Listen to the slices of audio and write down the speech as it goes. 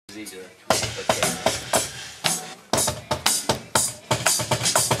easier.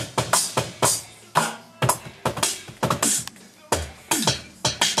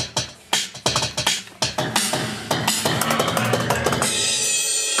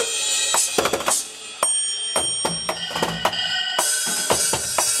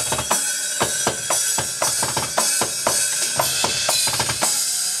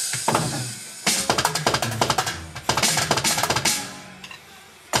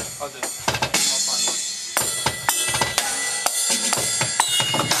 I'll do it. I'll find one.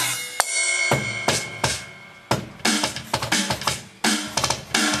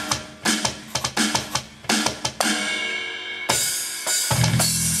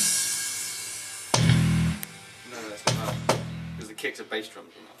 No, that's not that. Because the kicks are bass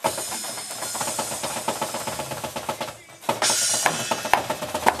drums on that.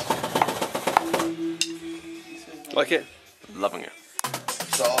 Like it? Loving it.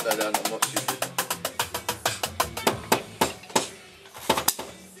 So I'll go down, I'm not stupid.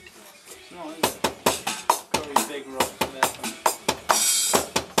 It's not, is it? Got these big rocks in there.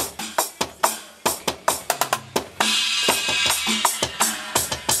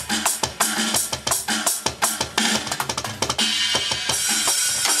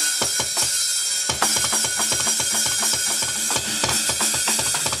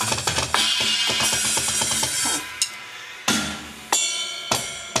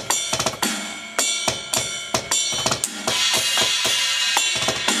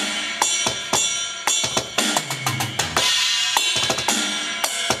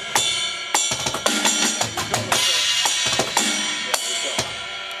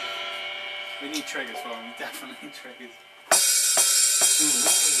 We need triggers for them, we definitely need triggers.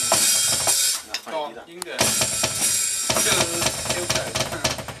 Go on, you can do it. He'll go.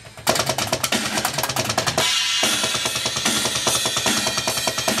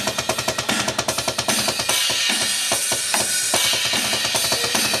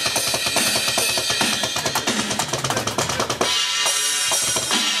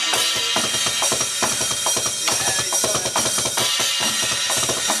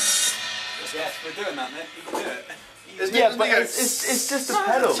 Yes, we're doing that, Nick. You can do it. Yeah, but it's just a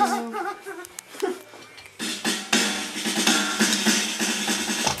pedal.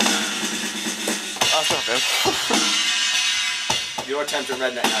 That's not good. You're attempting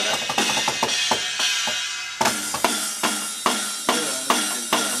redneck now, though.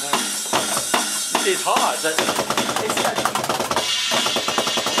 It's hard.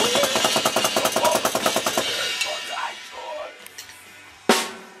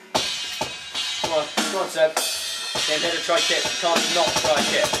 Come on, Seb. Came here to try kit. You can't not try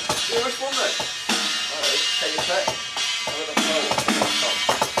kit. Yeah, which one then? Alright, take your pick. I've got the flow one.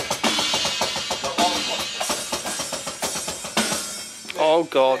 The bottom one. Oh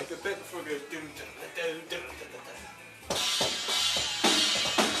god. The bit before it goes doom, doom, doom, doom, doom, doom.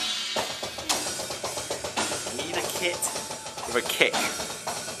 Need a kit with a kick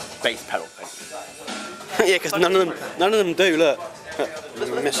bass pedal. Yeah, because none of them do. Look,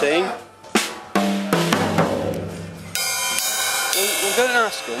 missing. We'll go and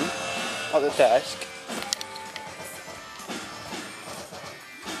ask them at the desk.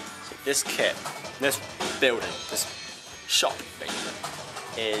 This kit, this building, this shop, basically,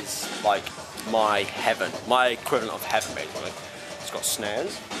 is like my heaven, my equivalent of heaven, basically. It's got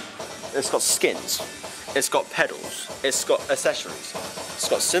snares, it's got skins, it's got pedals, it's got accessories, it's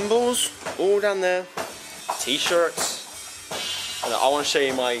got cymbals all down there, t-shirts, and I want to show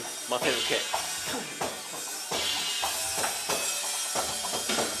you my favourite kit.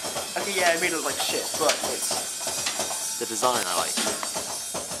 Okay, yeah, it may look like shit, but it's the design I like.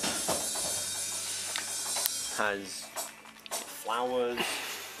 Has flowers.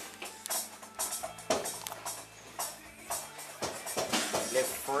 Live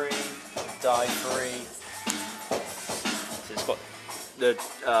free, die free. So it's got the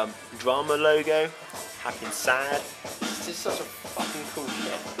drama logo, happy and sad. It's just such a fucking cool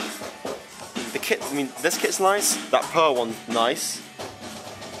kit. The kit, I mean, this kit's nice. That pearl one's nice.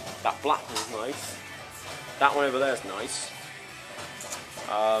 That black one's nice. That one over there is nice.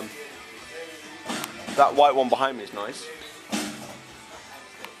 That white one behind me is nice.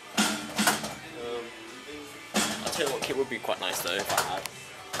 I'll tell you what kit would be quite nice though if I had.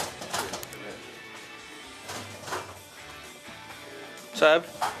 Seb,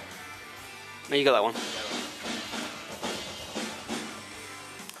 there you got that one.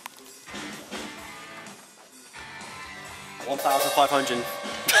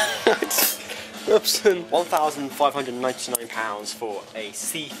 £1,599 for a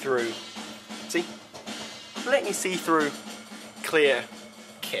see-through, see, blatantly see-through, clear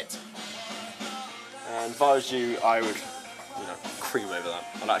kit. And if I was you, I would, cream over that.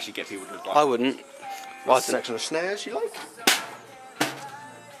 I'd actually get people to like. I wouldn't. Why selection of snares you like?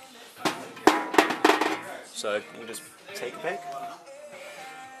 So you just take a pick.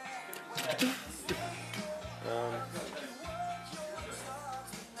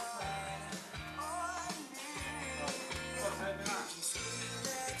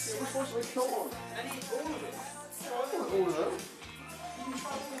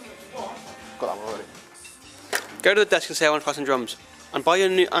 Got that one already. Go to the desk and say I want to play some drums, and buy your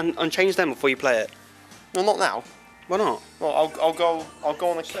new and change them before you play it. No, not now. Why not? Well, I'll go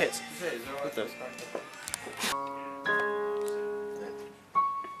on the kit. With them.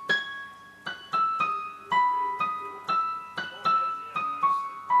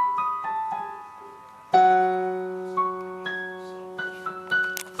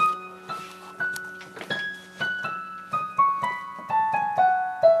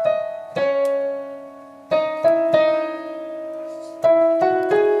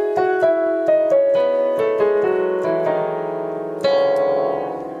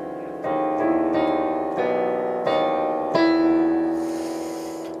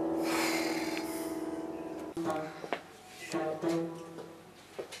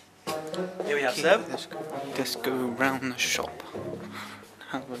 Here we have Seb. Let's go round the shop and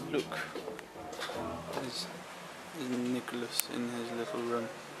have a look. There's Nicholas in his little room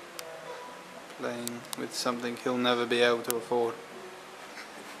playing with something he'll never be able to afford.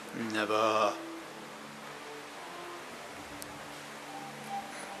 Never.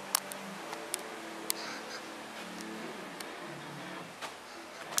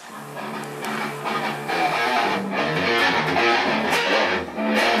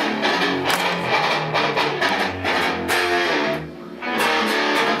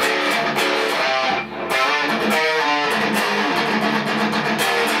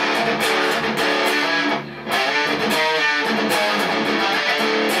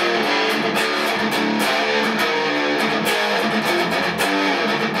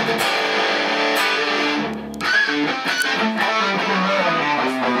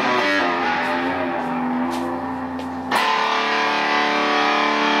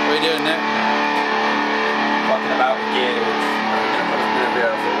 What are you doing there? Fucking about gears.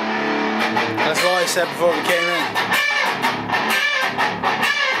 That's what I said before we came in.